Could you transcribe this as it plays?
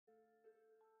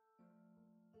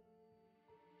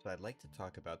So I'd like to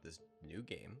talk about this new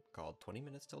game called 20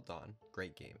 Minutes Till Dawn.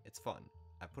 Great game. It's fun.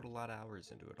 I put a lot of hours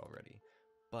into it already.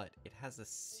 But it has a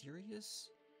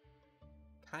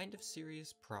kind of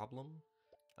serious problem.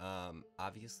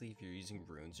 Obviously, if you're using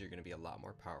runes, you're going to be a lot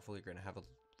more powerful. You're going to have a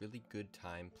really good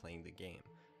time playing the game.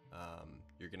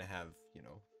 You're going to have,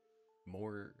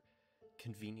 more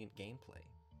convenient gameplay.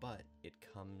 But it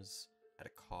comes at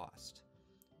a cost.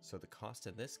 So the cost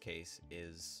in this case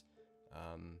is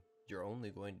you're going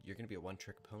to be a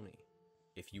one-trick pony.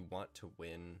 If you want to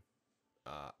win,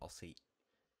 I'll say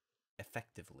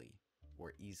effectively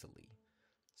or easily.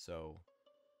 So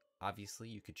obviously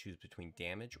you could choose between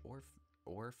damage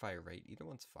or fire rate. Either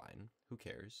one's fine. Who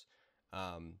cares?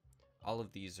 All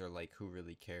of these are like who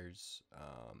really cares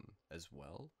as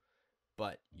well.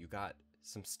 But you got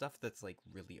some stuff that's like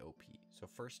really OP. So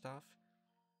first off,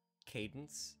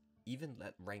 cadence, even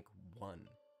at rank 1,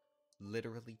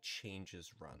 literally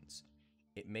changes runs.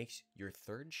 It makes your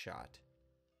third shot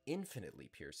infinitely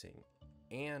piercing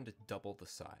and double the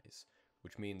size,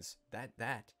 which means that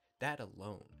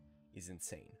alone is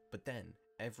insane. But then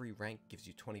every rank gives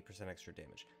you 20% extra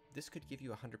damage. This could give you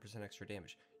 100% extra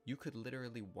damage. You could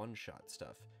literally one-shot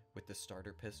stuff with the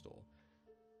starter pistol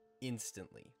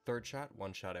instantly. Third shot,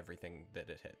 one-shot everything that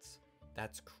it hits.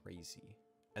 That's crazy.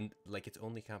 And like its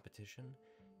only competition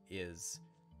is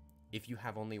if you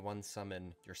have only one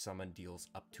summon, your summon deals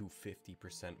up to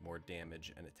 50% more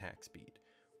damage and attack speed,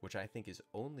 which I think is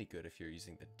only good if you're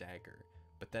using the dagger.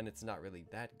 But then it's not really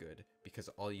that good because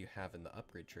all you have in the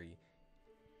upgrade tree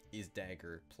is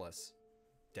dagger plus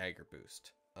dagger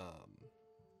boost.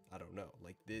 I don't know,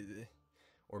 like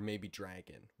or maybe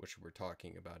dragon, which we're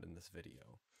talking about in this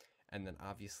video. And then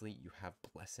obviously you have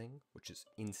blessing, which is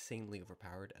insanely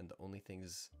overpowered, and the only thing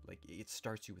is like it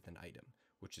starts you with an item,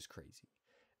 which is crazy.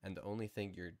 And the only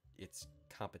thing it's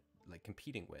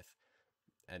competing with,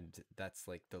 and that's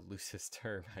like the loosest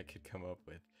term I could come up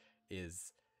with,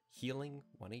 is healing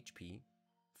 1 HP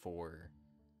for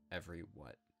every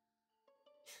what?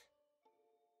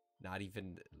 Not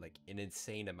even like an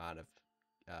insane amount of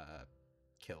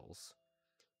kills,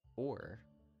 or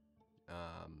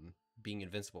being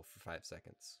invincible for 5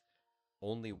 seconds.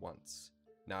 Only once.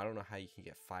 Now, I don't know how you can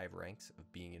get 5 ranks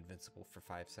of being invincible for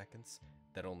 5 seconds.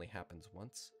 That only happens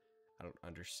once. I don't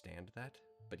understand that.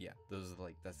 But yeah, those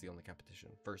are that's the only competition.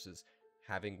 Versus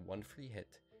having one free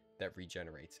hit that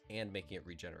regenerates and making it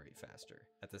regenerate faster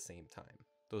at the same time.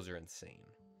 Those are insane.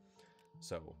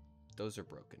 So those are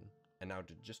broken. And now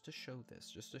just to show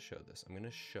this, I'm going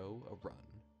to show a run.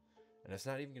 And it's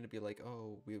not even going to be like,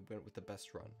 oh, we went with the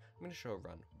best run. I'm going to show a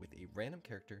run with a random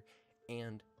character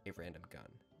and a random gun.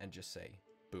 And just say,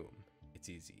 boom, it's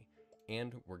easy.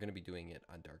 And we're going to be doing it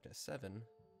on Darkness 7,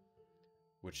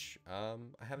 which I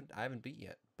haven't beat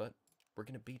yet, but we're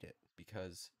going to beat it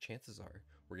because chances are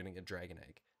we're going to get Dragon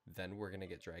Egg. Then we're going to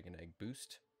get Dragon Egg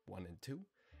Boost 1 and 2.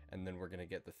 And then we're going to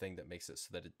get the thing that makes it so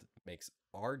that it makes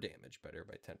our damage better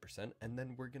by 10%. And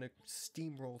then we're going to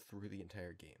steamroll through the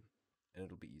entire game. And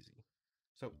it'll be easy.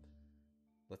 So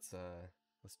let's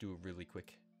do a really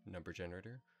quick number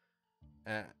generator.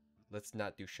 Let's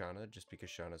not do Shauna just because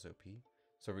Shauna's OP.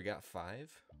 So we got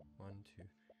 5. 1, 2.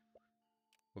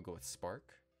 We'll go with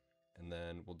Spark, and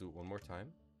then we'll do it one more time.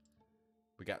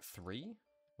 We got 3.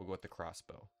 We'll go with the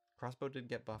crossbow. Crossbow did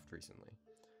get buffed recently.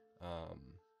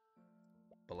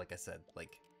 But like I said,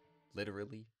 like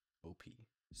literally OP.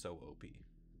 So OP.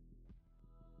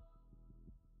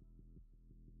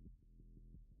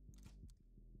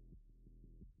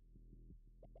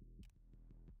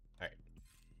 Alright,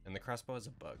 and the crossbow is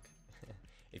a bug.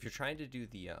 If you're trying to do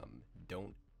the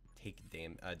don't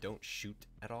shoot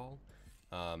at all,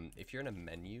 if you're in a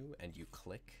menu and you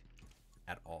click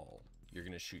at all, you're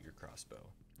gonna shoot your crossbow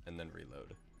and then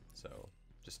reload. So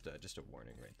just a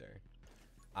warning right there.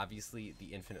 Obviously, the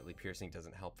infinitely piercing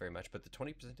doesn't help very much, but the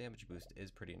 20% damage boost is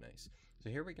pretty nice. So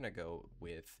here we're gonna go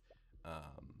with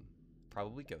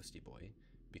probably Ghosty Boy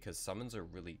because summons are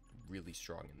really, really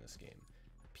strong in this game.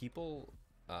 People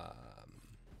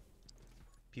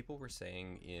were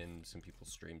saying in some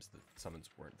people's streams that summons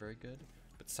weren't very good,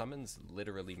 but summons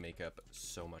literally make up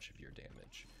so much of your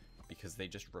damage because they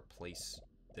just replace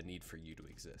the need for you to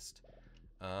exist.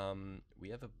 We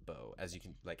have a bow, as you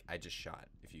can, like, I just shot,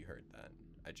 if you heard that.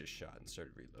 I just shot and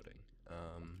started reloading.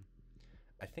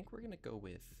 I think we're gonna go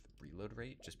with reload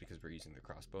rate just because we're using the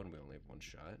crossbow and we only have 1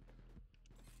 shot.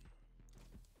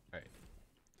 Alright.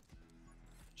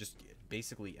 Just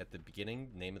basically at the beginning,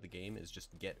 name of the game is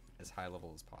just get as high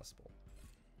level as possible.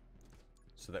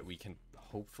 So that we can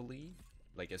hopefully,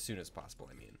 like as soon as possible,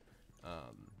 I mean.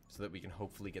 So that we can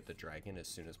hopefully get the dragon as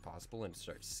soon as possible and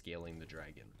start scaling the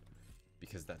dragon.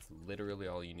 because that's literally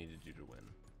all you need to do to win,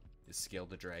 is scale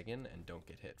the dragon and don't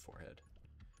get hit forehead.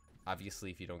 Obviously,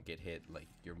 if you don't get hit, like,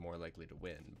 you're more likely to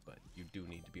win, but you do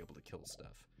need to be able to kill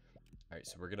stuff. Alright,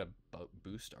 so we're gonna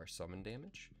boost our summon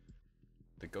damage.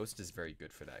 The ghost is very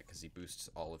good for that, because he boosts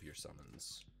all of your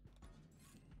summons,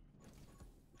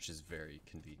 which is very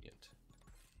convenient.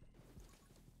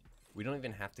 We don't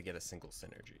even have to get a single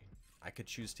synergy. I could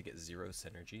choose to get 0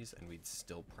 synergies, and we'd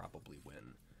still probably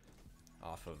win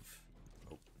off of...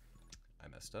 Oh, I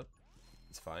messed up.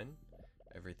 It's fine.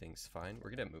 Everything's fine. We're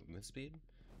gonna movement speed,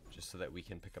 just so that we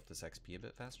can pick up this XP a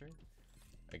bit faster.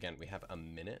 Again, we have a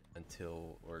minute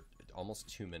until, or almost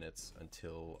 2 minutes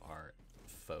until our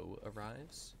foe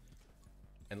arrives.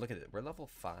 And look at it, we're level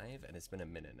 5 and it's been a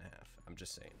minute and a half. I'm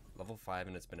just saying, level 5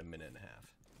 and it's been a minute and a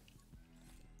half.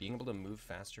 Being able to move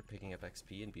faster, picking up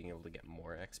XP, and being able to get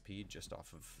more XP just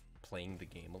off of playing the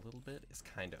game a little bit is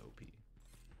kinda OP.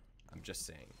 I'm just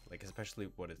saying, like, especially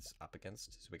what it's up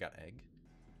against. So we got egg.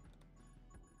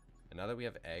 And now that we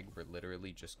have egg, we're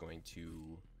literally just going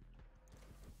to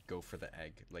go for the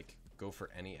egg. Like, go for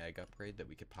any egg upgrade that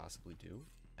we could possibly do,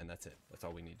 and that's it. That's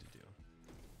all we need to do.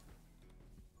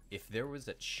 If there was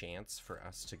a chance for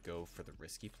us to go for the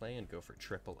risky play and go for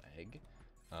triple egg,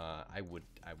 I would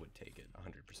take it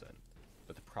 100%.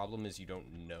 But the problem is you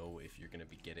don't know if you're going to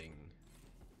be getting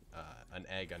an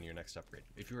egg on your next upgrade.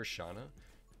 If you were Shauna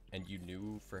and you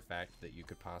knew for a fact that you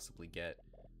could possibly get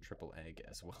triple egg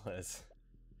as well as...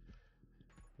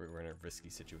 We're in a risky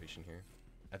situation here.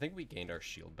 I think we gained our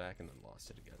shield back and then lost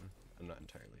it again. I'm not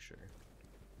entirely sure.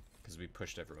 Because we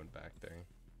pushed everyone back there.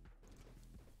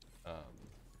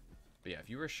 But yeah,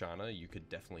 if you were Shauna, you could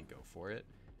definitely go for it.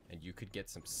 And you could get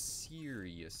some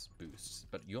serious boosts.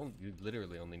 But you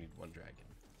literally only need 1 dragon.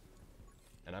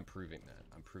 And I'm proving that.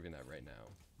 I'm proving that right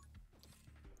now.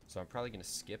 So I'm probably going to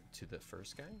skip to the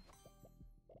first guy.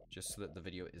 Just so that the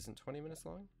video isn't 20 minutes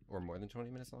long. Or more than 20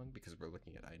 minutes long, because we're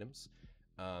looking at items.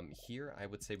 Here, I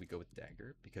would say we go with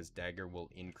Dagger, because Dagger will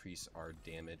increase our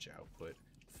damage output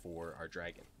for our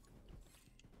dragon.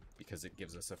 Because it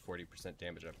gives us a 40%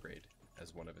 damage upgrade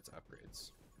as one of its upgrades.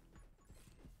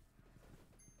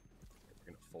 We're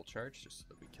going to full charge, just so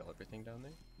that we kill everything down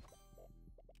there.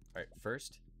 Alright,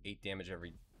 first, 8 damage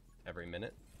every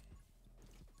minute.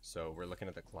 So we're looking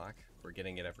at the clock. We're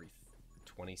getting it every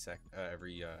 20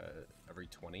 every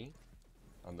 20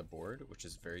 on the board, which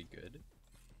is very good.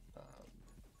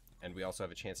 And we also have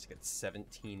a chance to get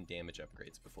 17 damage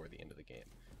upgrades before the end of the game,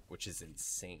 which is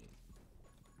insane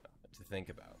to think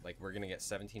about. Like, we're going to get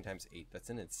 17 times 8. That's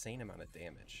an insane amount of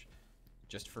damage.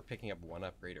 Just for picking up 1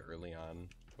 upgrade early on,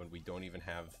 when we don't even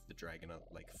have the dragon,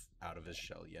 like, out of his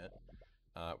shell yet.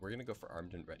 We're going to go for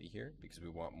armed and ready here, because we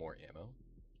want more ammo.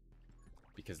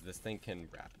 Because this thing can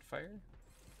rapid fire.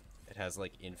 It has,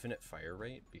 like, infinite fire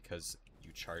rate, because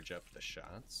you charge up the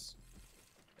shots.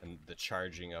 And the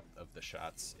charging up of the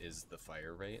shots is the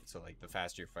fire rate. So, like, the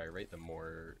faster your fire rate,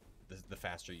 the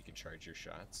faster you can charge your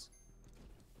shots.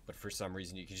 But for some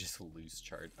reason, you can just lose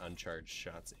uncharged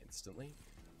shots instantly.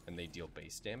 And they deal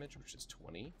base damage, which is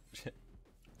 20.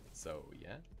 So,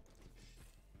 yeah.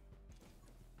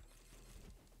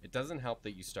 It doesn't help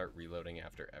that you start reloading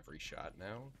after every shot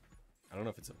now. I don't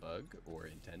know if it's a bug or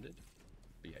intended.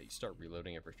 But yeah, you start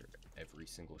reloading after every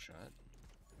single shot.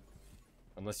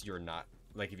 Unless you're not...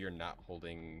 Like, if you're not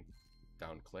holding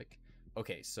down click.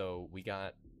 Okay, so we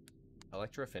got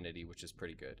Electro Affinity, which is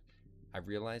pretty good. I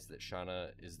realized that Shauna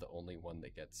is the only one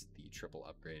that gets the triple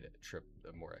upgrade,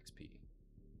 more XP,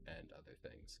 and other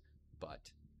things.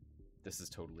 But this is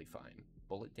totally fine.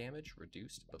 Bullet damage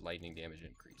reduced, but lightning damage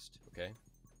increased, okay?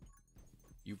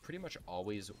 You pretty much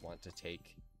always want to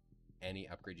take any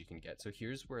upgrade you can get. So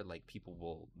here's where, like, people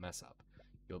will mess up.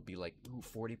 You'll be like, ooh,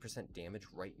 40% damage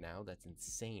right now? That's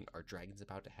insane. Our dragon's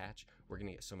about to hatch. We're going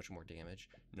to get so much more damage.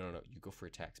 No, no, no. You go for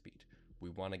attack speed.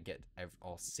 We want to get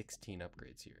all 16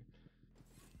 upgrades here.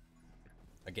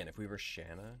 Again, if we were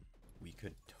Shanna, we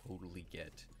could totally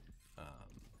get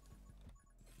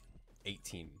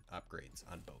 18 upgrades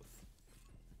on both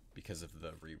because of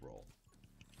the reroll.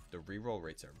 The reroll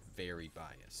rates are very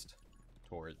biased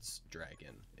towards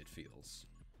dragon, it feels.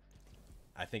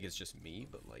 I think it's just me,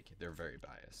 but, like, they're very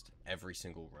biased. Every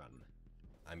single run,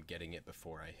 I'm getting it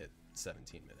before I hit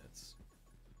 17 minutes.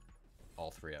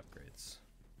 All 3 upgrades.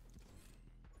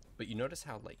 But you notice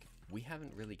how, like, we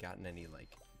haven't really gotten any,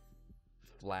 like,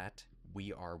 flat,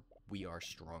 we are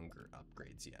stronger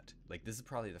upgrades yet. Like, this is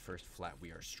probably the first flat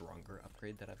we are stronger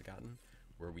upgrade that I've gotten,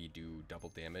 where we do double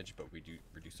damage, but we do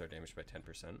reduce our damage by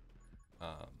 10%.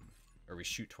 Or we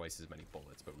shoot twice as many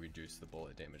bullets, but we reduce the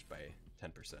bullet damage by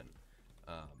 10%.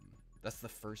 That's the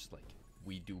first, like,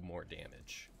 we do more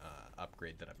damage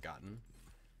upgrade that I've gotten,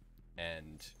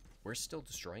 and we're still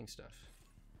destroying stuff.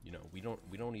 You know, we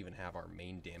don't even have our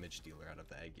main damage dealer out of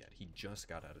the egg yet. He just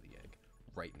got out of the egg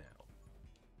right now,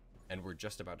 and we're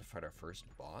just about to fight our first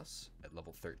boss at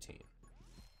level 13.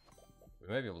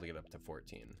 We might be able to get up to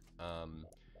 14.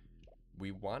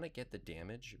 We want to get the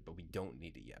damage, but we don't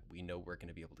need it yet. We know we're going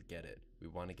to be able to get it. We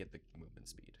want to get the movement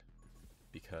speed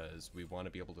because we want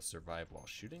to be able to survive while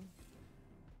shooting,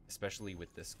 especially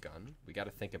with this gun. We got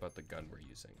to think about the gun we're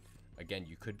using. Again,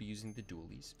 you could be using the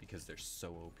dualies because they're so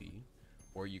OP,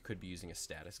 or you could be using a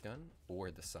status gun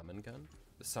or the summon gun.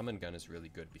 The summon gun is really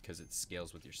good because it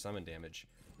scales with your summon damage,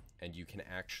 and you can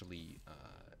actually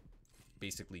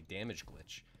basically damage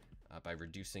glitch by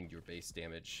reducing your base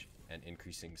damage and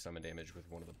increasing summon damage with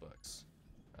one of the books.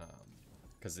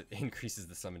 Because it increases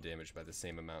the summon damage by the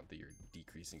same amount that you're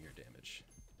decreasing your damage.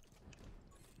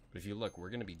 But if you look,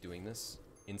 we're going to be doing this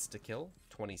insta-kill,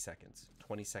 20 seconds.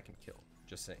 20-second kill,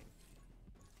 just saying.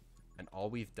 And all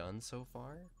we've done so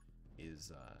far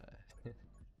is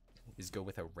is go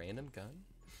with a random gun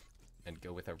and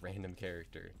go with a random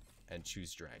character and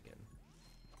choose dragon.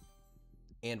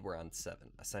 And we're on 7,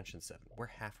 Ascension 7. We're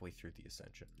halfway through the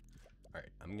Ascension.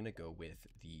 Alright, I'm gonna go with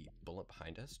the bullet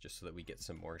behind us just so that we get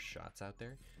some more shots out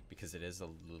there, because it is a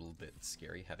little bit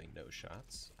scary having no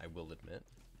shots. I will admit,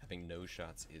 having no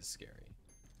shots is scary.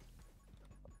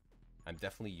 I'm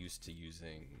definitely used to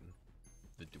using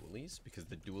the dualies, because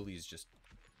the dualies just,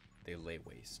 they lay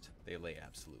waste. They lay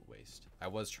absolute waste. I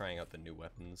was trying out the new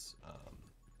weapons.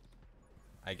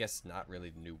 I guess not really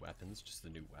the new weapons, just the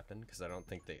new weapon, because I don't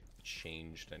think they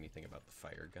changed anything about the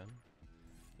fire gun.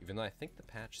 Even though I think the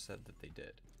patch said that they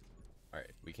did.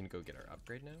 Alright, we can go get our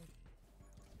upgrade now.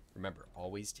 Remember,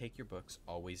 always take your books,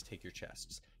 always take your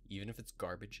chests. Even if it's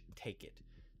garbage, take it.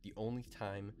 The only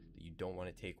time that you don't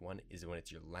want to take one is when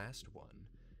it's your last one,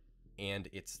 and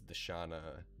it's the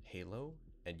Shauna Halo,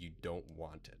 and you don't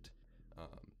want it.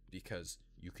 Because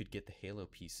you could get the Halo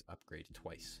piece upgrade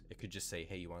twice. It could just say,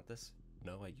 hey, you want this?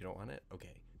 No, you don't want it?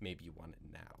 Okay, maybe you want it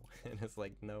now. And it's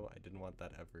like, no, I didn't want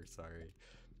that ever, sorry.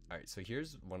 Alright, so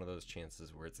here's one of those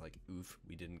chances where it's like, oof,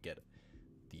 we didn't get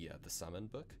the summon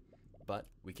book, but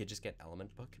we could just get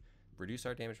element book, reduce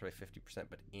our damage by 50%,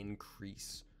 but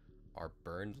increase our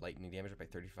burned lightning damage by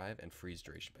 35 and freeze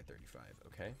duration by 35,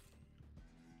 okay?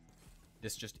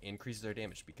 This just increases our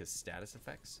damage because status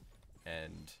effects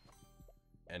and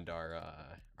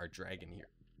our dragon here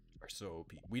are so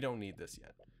OP. We don't need this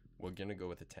yet. We're gonna go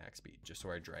with attack speed, just so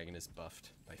our dragon is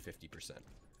buffed by 50%.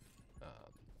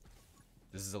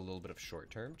 This is a little bit of short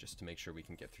term, just to make sure we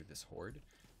can get through this horde,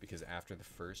 because after the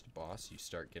first boss, you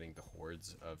start getting the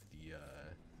hordes of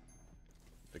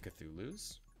the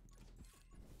Cthulhus,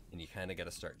 and you kind of got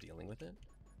to start dealing with it.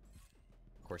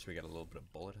 Of course, we got a little bit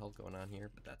of bullet hell going on here,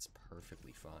 but that's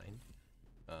perfectly fine.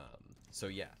 So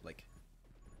yeah, like,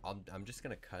 I'm just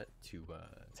gonna cut to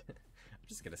I'm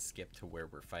just gonna skip to where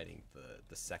we're fighting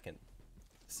the second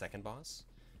boss,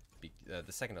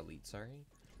 the second elite, sorry.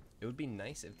 It would be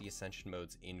nice if the Ascension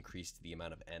modes increased the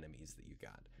amount of enemies that you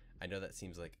got. I know that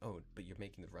seems like, oh, but you're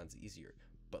making the runs easier.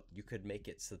 But you could make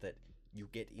it so that you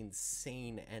get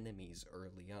insane enemies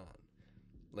early on.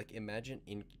 Like, imagine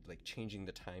changing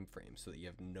the time frame so that you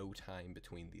have no time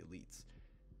between the elites.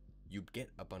 You'd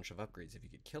get a bunch of upgrades if you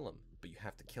could kill them, but you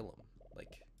have to kill them.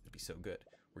 Like, it'd be so good.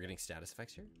 We're getting status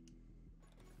effects here.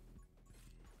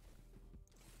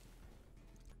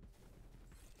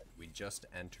 We just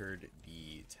entered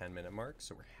the 10-minute mark,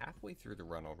 so we're halfway through the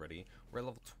run already. We're at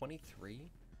level 23,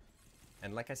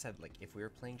 and like I said, like, if we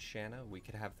were playing Shanna, we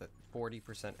could have the 40%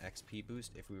 XP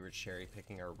boost if we were cherry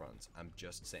picking our runs. I'm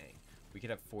just saying, we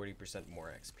could have 40%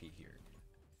 more XP here,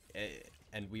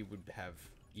 and we would have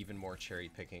even more cherry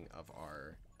picking of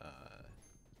our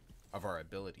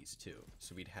abilities too.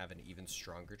 So we'd have an even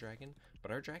stronger dragon. But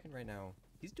our dragon right now,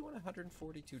 he's doing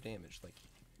 142 damage. Like,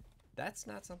 that's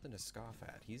not something to scoff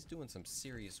at. He's doing some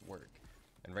serious work.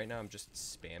 And right now I'm just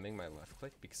spamming my left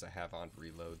click because I have on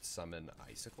reload summon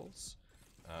icicles.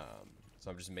 So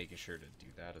I'm just making sure to do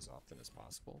that as often as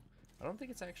possible. I don't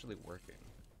think it's actually working.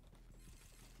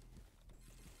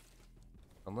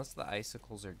 Unless the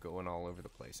icicles are going all over the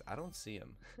place. I don't see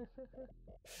them.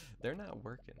 They're not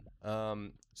working.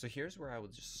 So here's where I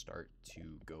would just start to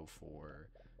go for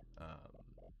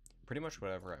pretty much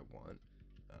whatever I want.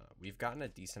 We've gotten a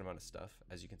decent amount of stuff,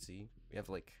 as you can see. We have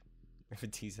a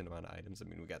decent amount of items. I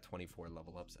mean, we got 24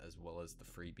 level ups as well as the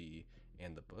freebie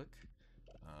and the book.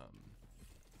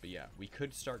 But yeah, we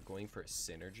could start going for a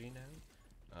synergy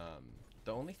now.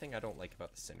 The only thing I don't like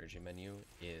about the synergy menu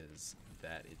is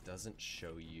that it doesn't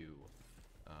show you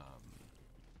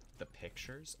the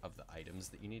pictures of the items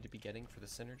that you need to be getting for the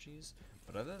synergies.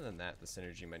 But other than that, the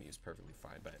synergy menu is perfectly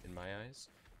fine, but in my eyes.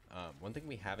 One thing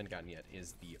we haven't gotten yet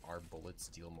is our bullets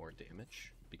deal more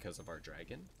damage because of our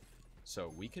dragon.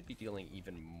 So we could be dealing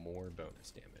even more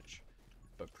bonus damage.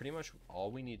 But pretty much all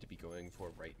we need to be going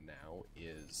for right now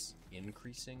is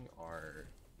increasing our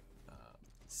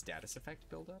status effect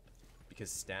buildup.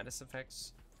 Because status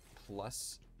effects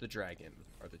plus the dragon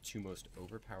are the two most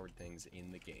overpowered things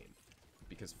in the game.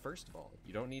 Because first of all,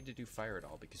 you don't need to do fire at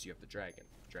all because you have the dragon.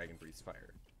 Dragon breathes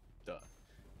fire. Duh.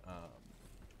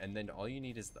 And then all you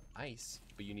need is the ice,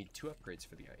 but you need two upgrades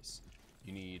for the ice.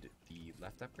 You need the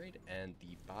left upgrade and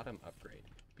the bottom upgrade,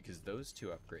 because those two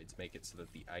upgrades make it so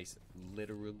that the ice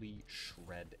literally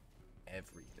shred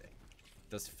everything.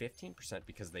 It does 15%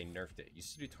 because they nerfed it. It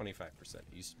used to do 25%. It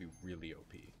used to be really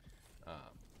OP.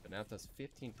 But now it does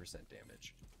 15%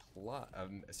 damage. Plus,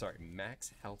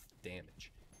 max health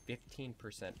damage.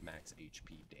 15% max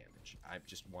HP damage. I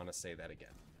just want to say that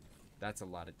again. That's a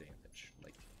lot of damage.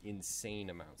 Like, insane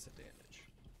amounts of damage.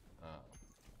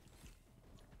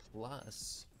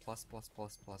 Plus,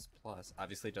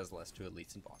 obviously it does less to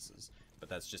elites and bosses, but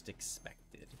that's just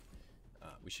expected.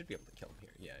 We should be able to kill him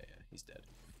here. Yeah, he's dead.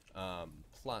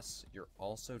 Plus, you're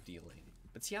also dealing...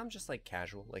 But see, I'm just like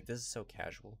casual. Like, this is so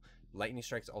casual. Lightning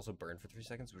strikes also burn for 3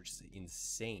 seconds, which is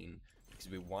insane, because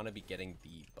we want to be getting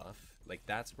the buff. Like,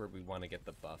 that's where we want to get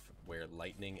the buff, where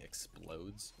lightning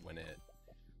explodes when it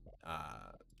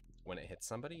hits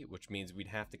somebody, which means we'd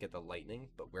have to get the lightning,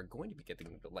 but we're going to be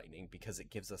getting the lightning because it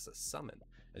gives us a summon.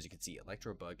 As you can see,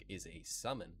 Electrobug is a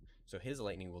summon, so his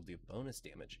lightning will do bonus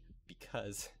damage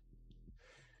because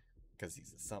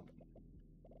he's a summon.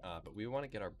 But we want to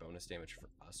get our bonus damage for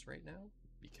us right now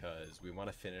because we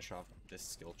want to finish off this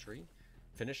skill tree.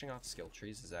 Finishing off skill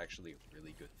trees is actually a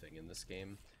really good thing in this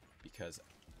game because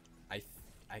I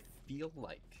feel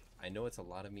like, I know it's a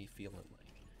lot of me feeling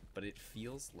like, but it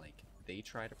feels like they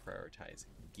try to prioritize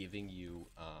giving you,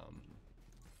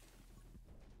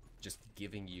 just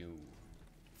giving you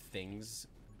things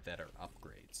that are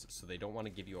upgrades. So they don't want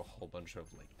to give you a whole bunch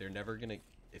of, like, they're never gonna,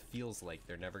 it feels like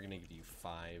they're never gonna give you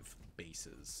 5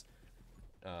 bases,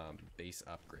 base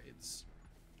upgrades,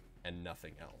 and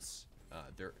nothing else.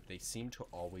 They seem to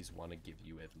always want to give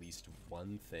you at least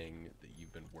one thing that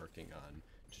you've been working on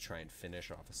to try and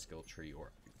finish off a skill tree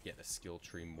or get a skill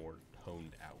tree more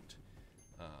honed out.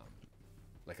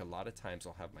 Like, a lot of times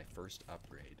I'll have my first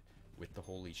upgrade with the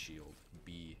Holy Shield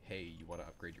be, hey, you want to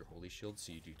upgrade your Holy Shield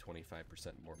so you do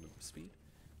 25% more move speed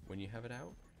when you have it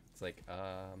out? It's like,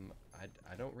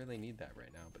 I don't really need that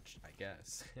right now, but I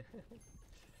guess.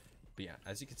 But yeah,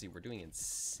 as you can see, we're doing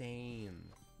insane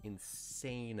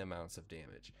amounts of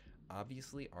damage.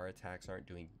 Obviously, our attacks aren't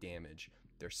doing damage.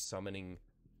 They're summoning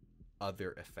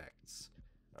other effects.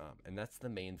 And that's the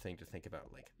main thing to think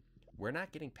about. Like, we're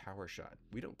not getting Power Shot.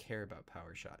 We don't care about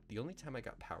Power Shot. The only time I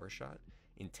got Power Shot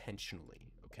intentionally,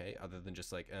 okay, other than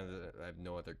just like, I have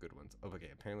no other good ones. Oh,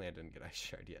 okay, apparently I didn't get Ice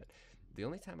Shard yet. The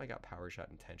only time I got Power Shot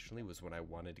intentionally was when I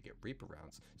wanted to get Reaper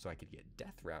rounds so I could get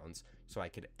Death rounds so I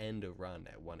could end a run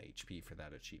at 1 HP for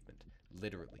that achievement.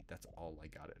 Literally, that's all I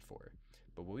got it for.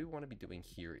 But what we want to be doing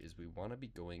here is we want to be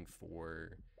going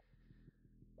for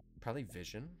probably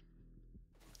Vision.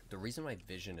 The reason why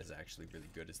Vision is actually really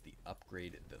good is the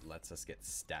upgrade that lets us get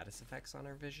status effects on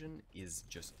our Vision is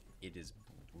just, it is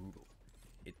brutal.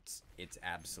 It's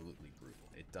absolutely brutal.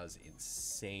 It does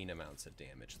insane amounts of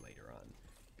damage later on.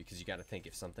 Because you got to think,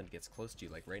 if something gets close to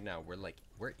you, like right now,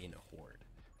 we're in a horde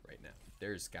right now.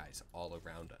 There's guys all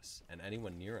around us, and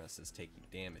anyone near us is taking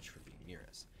damage for being near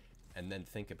us. And then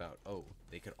think about, oh,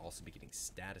 they could also be getting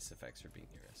status effects for being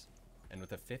near us. And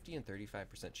with a 50 and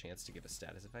 35% chance to give a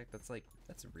status effect, that's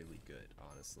really good,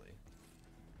 honestly.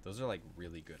 Those are like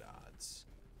really good odds.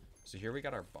 So here we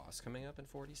got our boss coming up in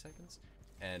 40 seconds,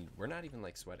 and we're not even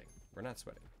like sweating. We're not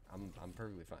sweating. I'm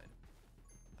perfectly fine.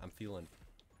 I'm feeling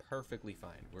perfectly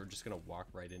fine. We're just gonna walk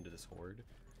right into this horde,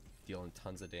 dealing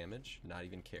tons of damage, not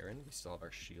even caring. We still have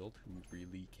our shield, who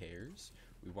really cares.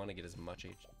 We want to get as much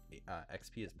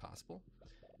XP as possible.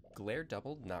 Glare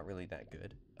doubled, not really that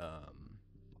good.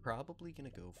 Probably gonna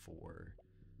go for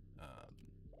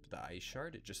the Ice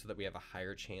Shard, just so that we have a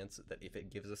higher chance that if it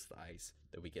gives us the ice,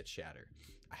 that we get Shatter.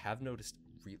 I have noticed,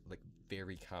 like,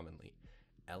 very commonly,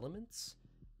 Elements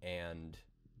and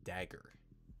Dagger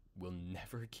will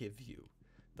never give you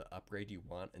the upgrade you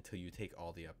want until you take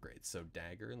all the upgrades. So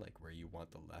Dagger, like where you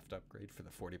want the left upgrade for the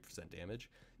 40% damage,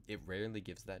 it rarely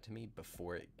gives that to me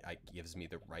before it gives me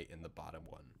the right and the bottom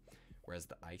one. Whereas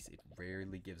the ice, it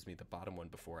rarely gives me the bottom one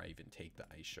before I even take the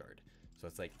Ice Shard. So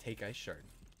it's like, take Ice Shard.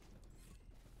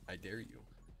 I dare you.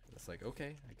 It's like,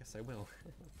 okay, I guess I will.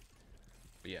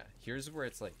 But yeah, here's where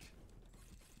it's like,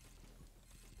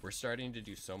 we're starting to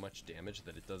do so much damage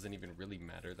that it doesn't even really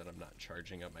matter that I'm not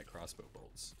charging up my crossbow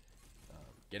bolts.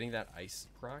 Getting that ice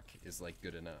proc is like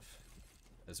good enough,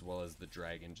 as well as the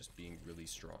dragon just being really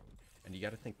strong. And you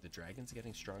gotta think, the dragon's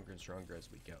getting stronger and stronger as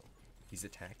we go. He's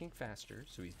attacking faster,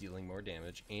 so he's dealing more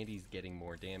damage, and he's getting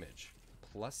more damage.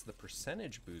 Plus the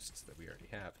percentage boosts that we already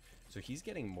have, so he's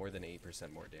getting more than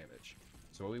 8% more damage.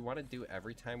 So what we want to do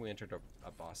every time we enter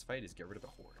a boss fight is get rid of the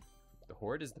horde. The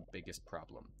horde is the biggest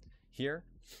problem. Here,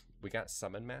 we got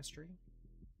summon mastery.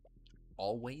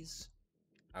 Always,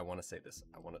 I want to say this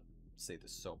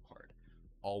so hard.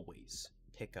 Always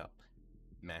pick up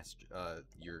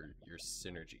your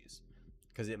synergies,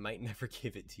 because it might never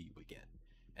give it to you again.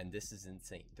 And this is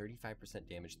insane. 35%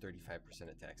 damage, 35%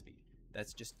 attack speed.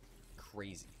 That's just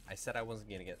crazy. I said I wasn't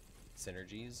gonna get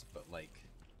synergies, but like,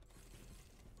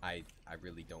 I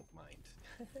really don't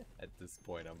mind. At this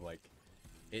point, I'm like,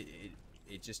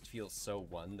 it just feels so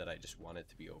one that I just want it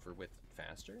to be over with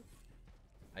faster,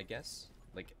 I guess.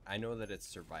 Like, I know that it's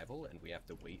survival and we have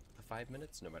to wait the 5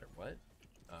 minutes no matter what,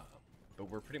 but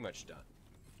we're pretty much done.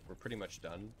 We're pretty much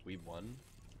done. We won.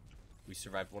 We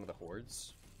survived one of the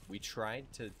hordes. We tried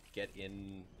to get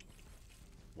in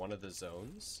one of the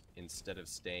zones instead of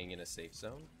staying in a safe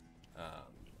zone,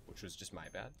 which was just my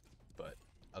bad. But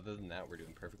other than that, we're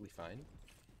doing perfectly fine.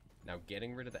 Now,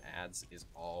 getting rid of the ads is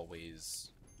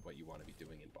always what you want to be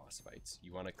doing in boss fights.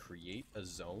 You want to create a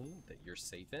zone that you're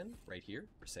safe in. Right here,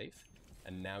 we're safe.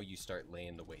 And now you start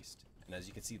laying the waste. And as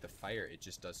you can see, the fire, it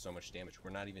just does so much damage. We're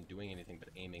not even doing anything but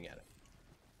aiming at it.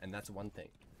 And that's one thing.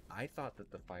 I thought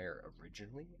that the fire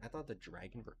originally, I thought the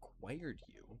dragon required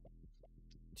you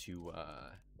to,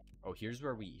 oh, here's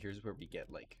where we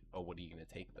get like, oh, what are you going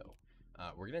to take though?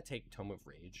 We're going to take Tome of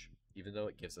Rage, even though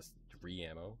it gives us 3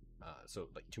 ammo, so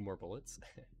like 2 more bullets.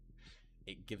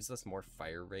 It gives us more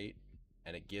fire rate,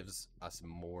 and it gives us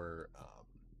more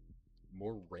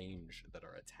range that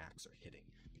our attacks are hitting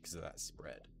because of that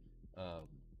spread,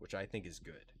 which I think is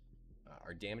good.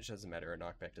 Our damage doesn't matter, our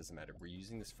knockback doesn't matter. We're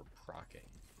using this for proccing.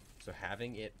 So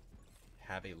having it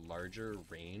have a larger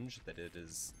range that it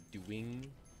is doing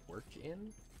work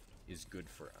in is good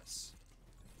for us,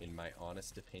 in my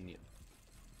honest opinion.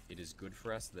 It is good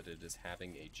for us that it is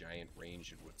having a giant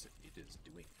range in which it is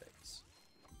doing things.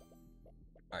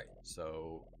 Alright,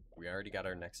 so we already got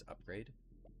our next upgrade.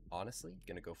 Honestly,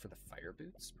 gonna go for the fire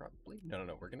boots, probably. No,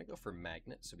 we're gonna go for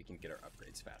magnet so we can get our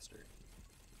upgrades faster.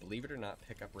 Believe it or not,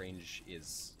 pickup range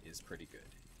is pretty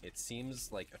good. It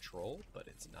seems like a troll, but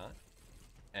it's not.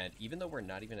 And even though we're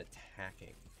not even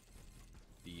attacking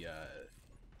the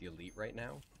elite right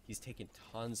now, he's taking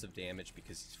tons of damage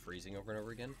because he's freezing over and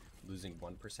over again, losing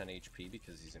 1% HP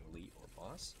because he's an elite or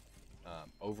boss,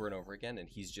 over and over again, and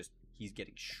he's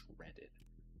getting shredded.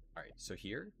 Alright, so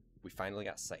here, we finally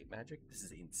got sight magic. This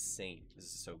is insane. This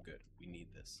is so good. We need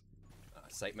this.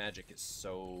 Sight magic is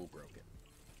so broken.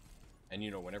 And you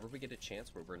know, whenever we get a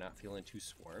chance where we're not feeling too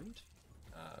swarmed,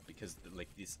 because like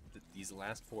these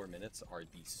last 4 minutes are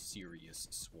the serious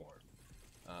swarm.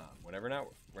 Whenever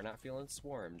we're not feeling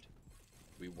swarmed,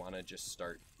 we want to just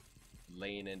start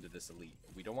laying into this elite.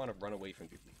 We don't want to run away from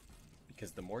the elite,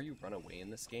 because the more you run away in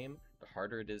this game, the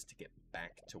harder it is to get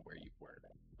back to where you were,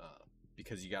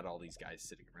 because you got all these guys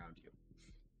sitting around you.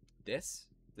 This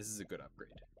is a good upgrade.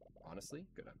 Honestly,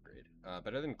 good upgrade.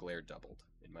 Better than Glare doubled,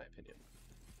 in my opinion.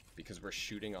 Because we're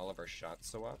shooting all of our shots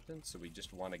so often, so we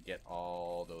just want to get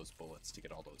all those bullets to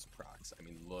get all those procs. I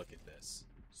mean, look at this.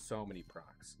 So many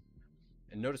procs.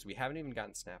 And notice we haven't even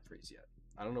gotten Snap Freeze yet.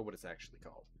 I don't know what it's actually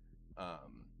called.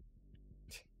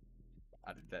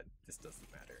 This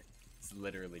doesn't matter. This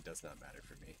literally does not matter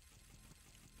for me.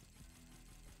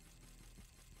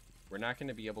 We're not going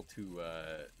to be able to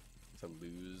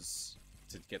lose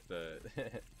to get the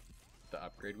the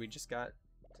upgrade we just got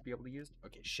to be able to use.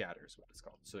 Okay, Shatter is what it's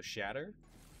called. So Shatter,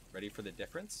 ready for the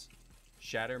difference?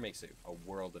 Shatter makes a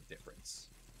world of difference.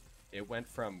 It went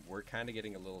from we're kind of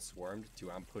getting a little swarmed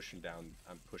to I'm pushing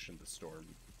the storm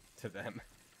to them.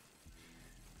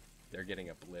 They're getting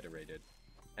obliterated.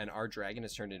 And our dragon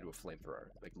has turned into a flamethrower,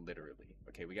 like literally.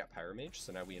 Okay, we got Pyromage,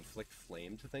 so now we inflict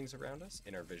flame to things around us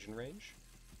in our vision range,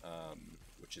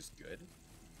 which is good.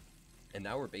 And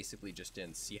now we're basically just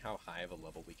in, see how high of a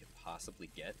level we can possibly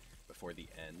get before the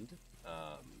end.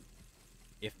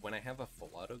 When I have a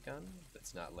full auto gun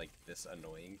that's not like this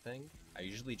annoying thing, I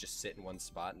usually just sit in one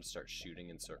spot and start shooting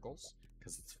in circles,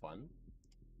 because it's fun.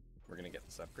 We're going to get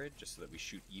this upgrade just so that we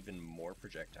shoot even more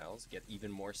projectiles, get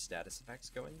even more status effects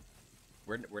going.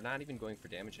 We're not even going for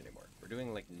damage anymore. We're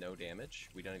doing like no damage.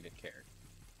 We don't even care.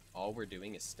 All we're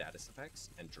doing is status effects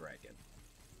and dragon.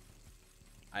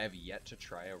 I have yet to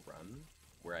try a run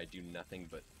where I do nothing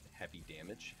but heavy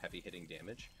damage, heavy hitting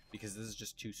damage, because this is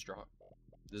just too strong.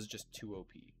 This is just too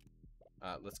OP.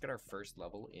 Let's get our first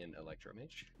level in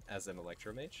Electromage, as an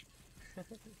Electromage.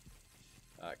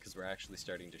 Because we're actually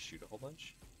starting to shoot a whole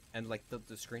bunch. And like,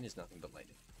 the screen is nothing but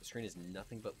lightning. The screen is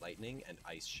nothing but lightning and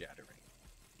ice shattering.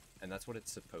 And that's what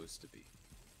it's supposed to be.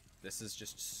 This is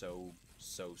just so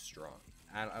strong.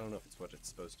 I don't know if it's what it's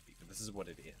supposed to be, but this is what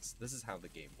it is. This is how the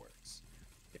game works.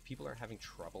 If people are having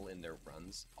trouble in their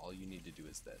runs, all you need to do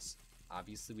is this.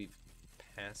 Obviously, we've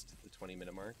passed the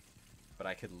 20-minute mark, but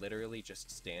I could literally just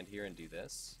stand here and do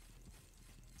this.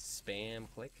 Spam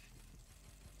click.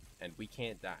 And we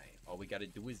can't die. All we gotta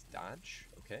do is dodge,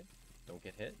 okay? Don't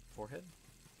get hit. Forehead.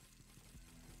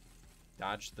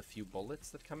 Dodge the few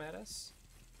bullets that come at us,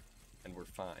 and we're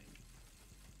fine.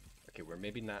 Okay, we're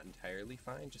maybe not entirely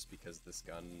fine, just because this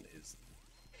gun is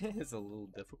is a little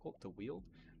difficult to wield.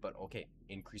 But okay,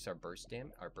 increase our burn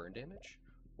damage,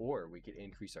 or we could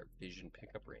increase our vision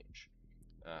pickup range.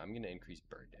 I'm gonna increase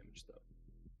burn damage though,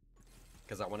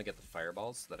 because I want to get the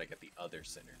fireballs so that I get the other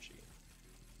synergy.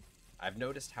 I've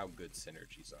noticed how good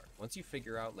synergies are. Once you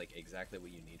figure out like exactly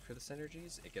what you need for the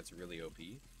synergies, it gets really OP.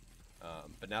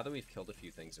 But now that we've killed a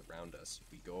few things around us,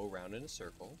 we go around in a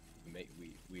circle.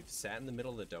 We've sat in the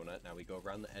middle of the donut. Now we go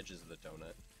around the edges of the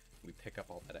donut. We pick up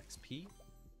all that XP.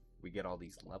 We get all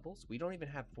these levels. We don't even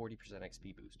have 40%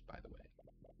 XP boost, by the way,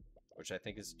 which I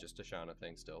think is just a Shauna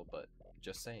thing still. But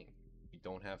just saying, we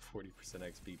don't have 40%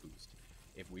 XP boost.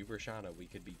 If we were Shauna, we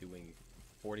could be doing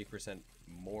 40%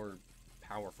 more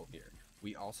powerful here.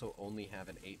 We also only have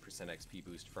an 8% XP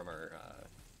boost from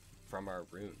our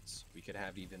runes. We could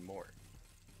have even more,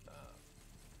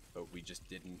 but we just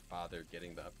didn't bother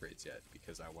getting the upgrades yet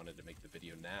because I wanted to make the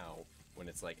video now when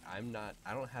it's like I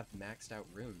don't have maxed out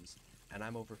runes and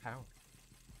I'm overpowered.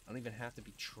 I don't even have to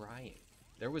be trying.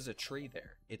 There was a tree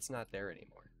there. It's not there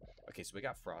anymore. Okay, so we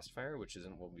got Frostfire, which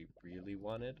isn't what we really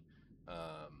wanted.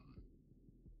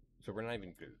 So we're not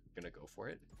even gonna go for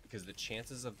it because the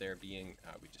chances of there being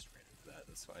we just ran into that.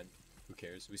 That's fine. Who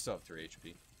cares? We still have 3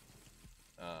 HP.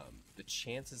 The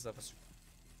chances of us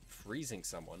freezing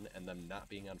someone and them not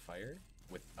being on fire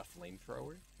with a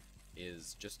flamethrower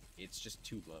is it's just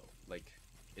too low. Like,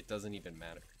 it doesn't even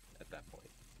matter at that point.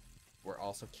 We're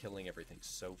also killing everything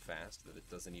so fast that it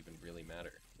doesn't even really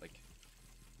matter. Like,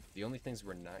 the only things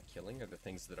we're not killing are the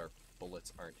things that our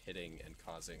bullets aren't hitting and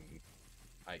causing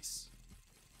ice.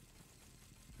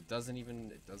 It doesn't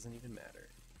even matter.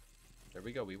 There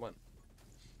we go, we won.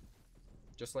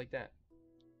 Just like that.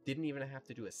 Didn't even have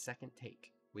to do a second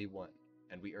take. We won.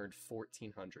 And we earned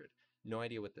 1,400. No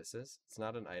idea what this is. It's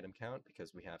not an item count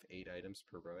because we have 8 items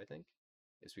per row, I think.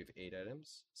 Yes, we have 8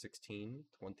 items. 16,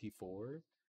 24,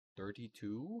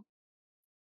 32,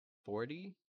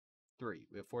 43.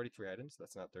 We have 43 items.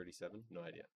 That's not 37. No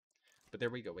idea. But there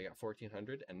we go. We got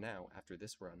 1,400. And now, after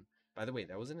this run... By the way,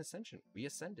 that was an Ascension. We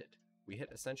ascended. We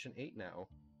hit Ascension 8 now.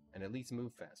 And at least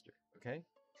move faster. Okay?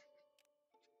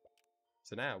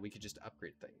 So now we could just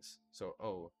upgrade things. So,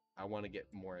 oh, I want to get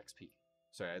more XP.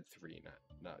 So I had 3,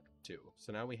 not 2.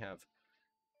 So now we have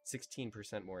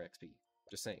 16% more XP.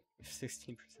 Just saying.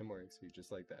 16% more XP,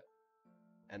 just like that.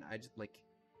 And I just, like...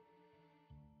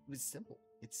 It was simple.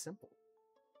 It's simple.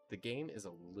 The game is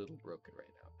a little broken right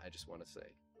now. I just want to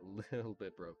say. A little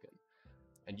bit broken.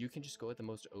 And you can just go with the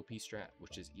most OP strat,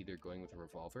 which is either going with a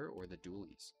revolver or the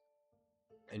dualies.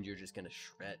 And you're just going to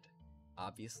shred.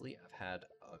 Obviously, I've had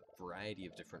a variety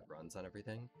of different runs on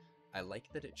everything. I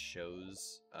like that it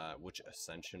shows which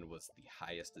Ascension was the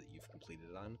highest that you've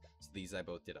completed on. So these I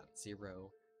both did on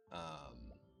 0.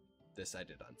 This I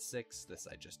did on 6. This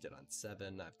I just did on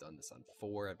 7. I've done this on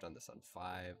 4. I've done this on 5.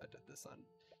 I did this on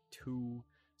 2.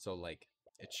 So, like,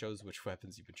 it shows which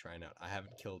weapons you've been trying out. I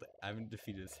haven't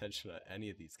defeated Ascension on any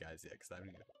of these guys yet because I haven't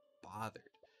even bothered.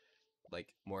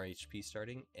 Like, more HP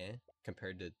starting,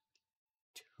 compared to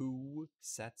 2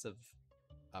 sets of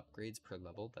upgrades per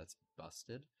level, that's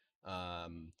busted.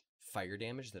 Fire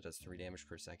damage that does 3 damage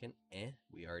per second,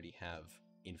 we already have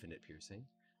infinite piercing.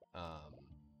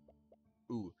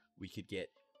 Ooh, we could get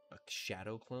a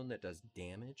shadow clone that does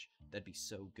damage. That'd be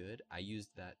so good. I used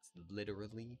that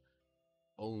literally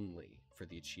only for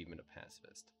the achievement of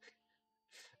Pacifist.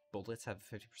 Bullets have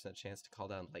a 50% chance to call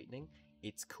down lightning.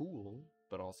 It's cool,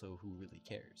 but also who really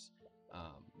cares?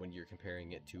 When you're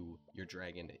comparing it to your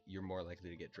dragon, you're more likely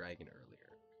to get dragon earlier.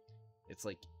 It's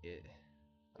like, I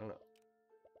don't know.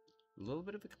 A little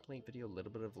bit of a complaint video, a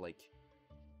little bit of like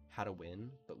how to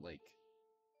win, but like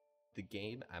the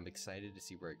game, I'm excited to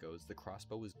see where it goes. The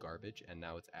crossbow was garbage, and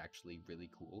now it's actually really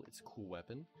cool. It's a cool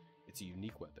weapon. It's a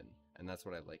unique weapon, and that's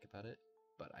what I like about it.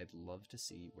 but I'd love to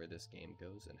see where this game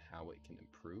goes and how it can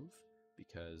improve,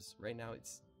 because right now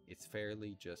it's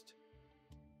fairly just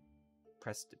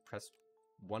press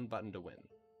one button to win.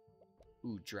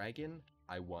 Ooh, dragon,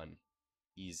 I won.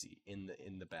 Easy, in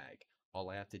the bag. All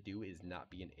I have to do is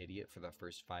not be an idiot for the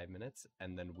first 5 minutes,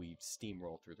 and then we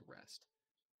steamroll through the rest.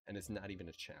 And it's not even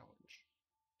a challenge.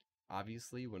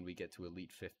 Obviously, when we get to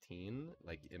Elite 15,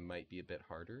 like, it might be a bit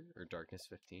harder, or Darkness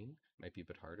 15 might be a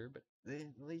bit harder, but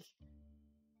like,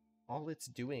 all it's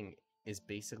doing is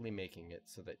basically making it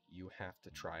so that you have to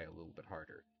try a little bit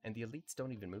harder. And the Elites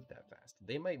don't even move that fast.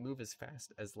 They might move as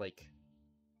fast as, like,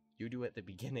 you do at the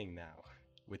beginning now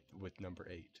with number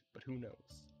 8, but who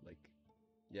knows? Like,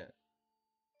 yeah.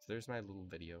 So there's my little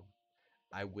video.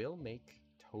 I will make,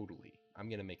 totally, I'm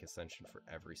gonna make Ascension for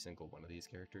every single one of these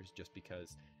characters just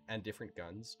because, and different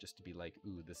guns, just to be like,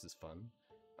 ooh, this is fun.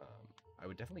 I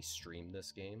would definitely stream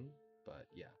this game, but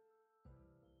yeah.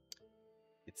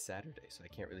 It's Saturday, so I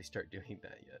can't really start doing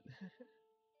that yet.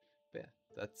 But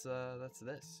yeah, that's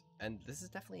this. And this is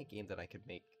definitely a game that I could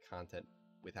make content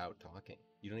without talking.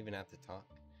 You don't even have to talk.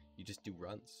 You just do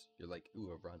runs. You're like,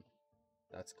 ooh, a run.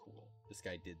 That's cool. This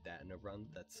guy did that in a run.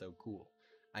 That's so cool.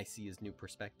 I see his new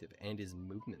perspective and his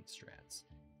movement strats.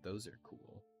 Those are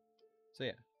cool. So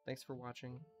yeah, thanks for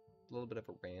watching. A little bit of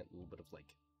a rant, a little bit of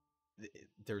like,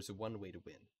 there's one way to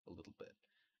win, a little bit.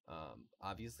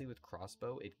 Obviously with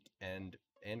crossbow and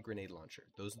grenade launcher,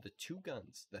 those are the two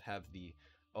guns that have the,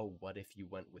 oh, what if you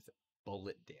went with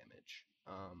bullet damage.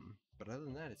 But other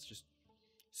than that, it's just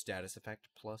status effect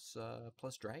plus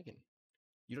dragon.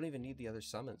 You don't even need the other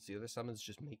summons. The other summons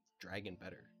just make dragon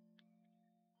better.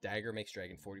 Dagger makes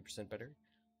dragon 40% better.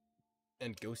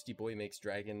 And Ghosty Boy makes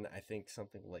dragon, I think,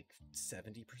 something like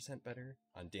 70% better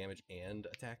on damage and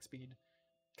attack speed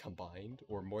combined,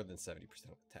 or more than 70%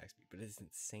 attack speed. But it's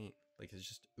insane. Like, it's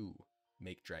just, ooh,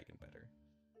 make dragon better.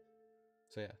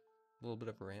 So yeah, a little bit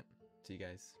of a rant. See you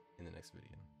guys in the next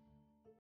video.